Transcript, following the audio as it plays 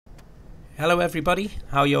Hello everybody,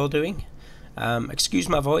 how you all doing? Excuse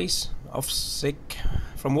my voice, off sick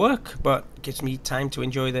from work, but it gives me time to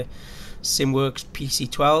enjoy the SimWorks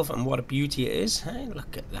PC-12, and what a beauty it is. Hey,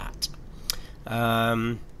 look at that.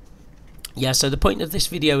 Yeah, so the point of this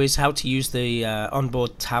video is how to use the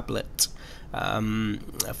onboard tablet.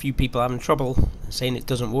 A few people are having trouble saying it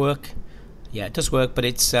doesn't work. Yeah, it does work, but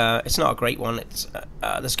it's not a great one.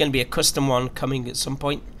 There's going to be a custom one coming at some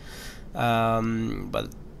point.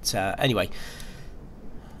 Anyway,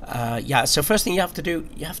 yeah, so first thing you have to do,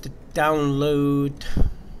 you have to download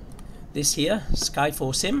this here,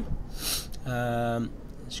 Sky4 Sim.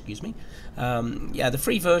 Excuse me. Yeah, the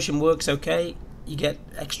free version works okay. You get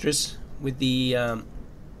extras with the other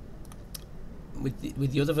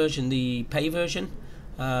version, the pay version.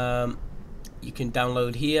 You can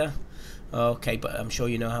download here. Okay, but I'm sure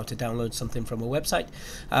you know how to download something from a website.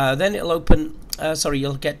 Then it'll open.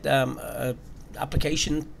 You'll get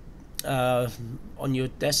application on your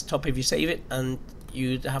desktop if you save it, and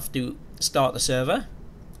you'd have to start the server.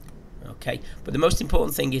 Okay, but the most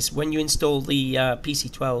important thing is when you install the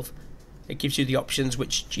PC-12, it gives you the options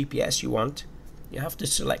which GPS you want. You have to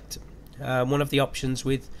select one of the options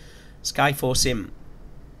with Sky4 Sim.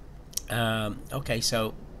 Okay,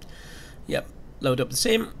 so yep, load up the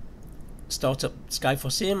sim, start up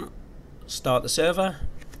Sky4 Sim, start the server,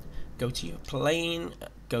 go to your plane,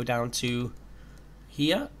 go down to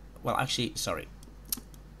here. Well, actually, sorry,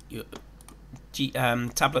 your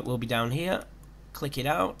tablet will be down here. Click it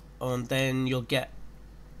out, and then you'll get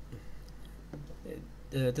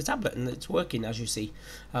the tablet, and it's working as you see.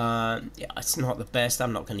 Yeah, it's not the best.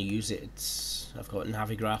 I'm not going to use it. I've got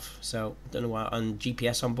Navigraph, so I don't know why, on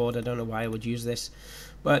GPS on board. I don't know why I would use this,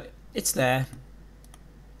 but it's there.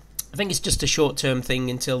 I think it's just a short-term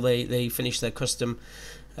thing until they finish their custom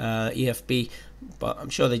EFB, but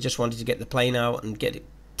I'm sure they just wanted to get the plane out and get it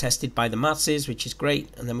tested by the masses, which is great,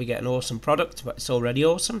 and then we get an awesome product. But it's already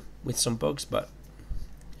awesome with some bugs, but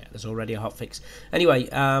yeah, there's already a hotfix. Anyway,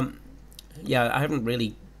 yeah, I haven't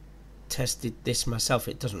really tested this myself.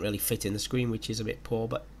 It doesn't really fit in the screen, which is a bit poor,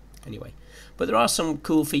 but anyway. But there are some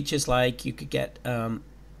cool features, like you could get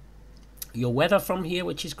your weather from here,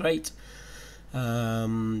 which is great.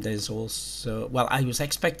 There's also, well, I was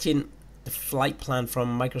expecting the flight plan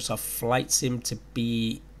from Microsoft Flight Sim to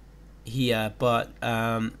be here, but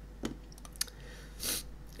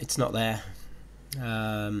it's not there.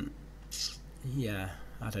 Yeah,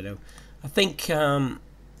 I don't know. I think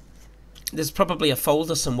there's probably a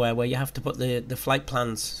folder somewhere where you have to put the flight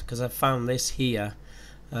plans, because I found this here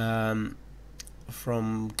from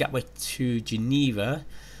Gatwick to Geneva,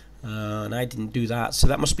 and I didn't do that, so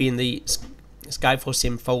that must be in the Sky4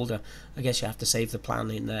 Sim folder. I guess you have to save the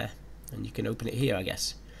plan in there, and you can open it here, I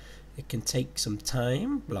guess. It can take some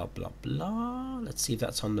time, blah blah blah. Let's see if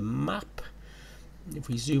that's on the map. If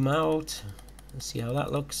we zoom out, let's see how that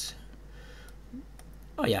looks.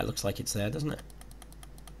 Oh yeah, it looks like it's there, doesn't it?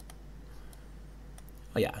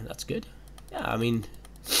 Oh yeah, that's good. Yeah, I mean,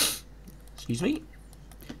 excuse me.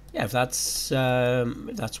 Yeah, if that's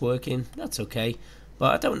working, that's okay.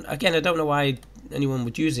 But I don't know why anyone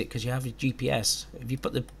would use it, because you have a GPS. If you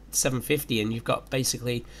put the 750 in, you've got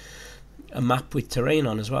basically a map with terrain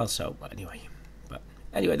on as well. So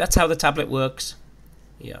anyway, that's how the tablet works.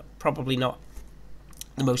 Yeah, probably not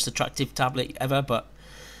the most attractive tablet ever, but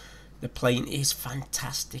the plane is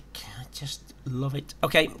fantastic. I just love it.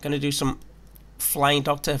 Okay, I'm going to do some flying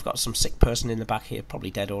doctor. I've got some sick person in the back here, probably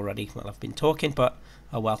dead already while I've been talking, but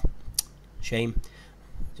oh well, shame.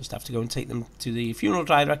 Just have to go and take them to the funeral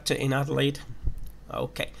director in Adelaide.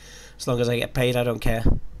 Okay, as long as I get paid, I don't care.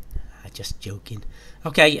 I'm just joking.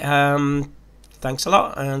 Okay, thanks a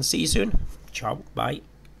lot, and see you soon. Ciao, bye.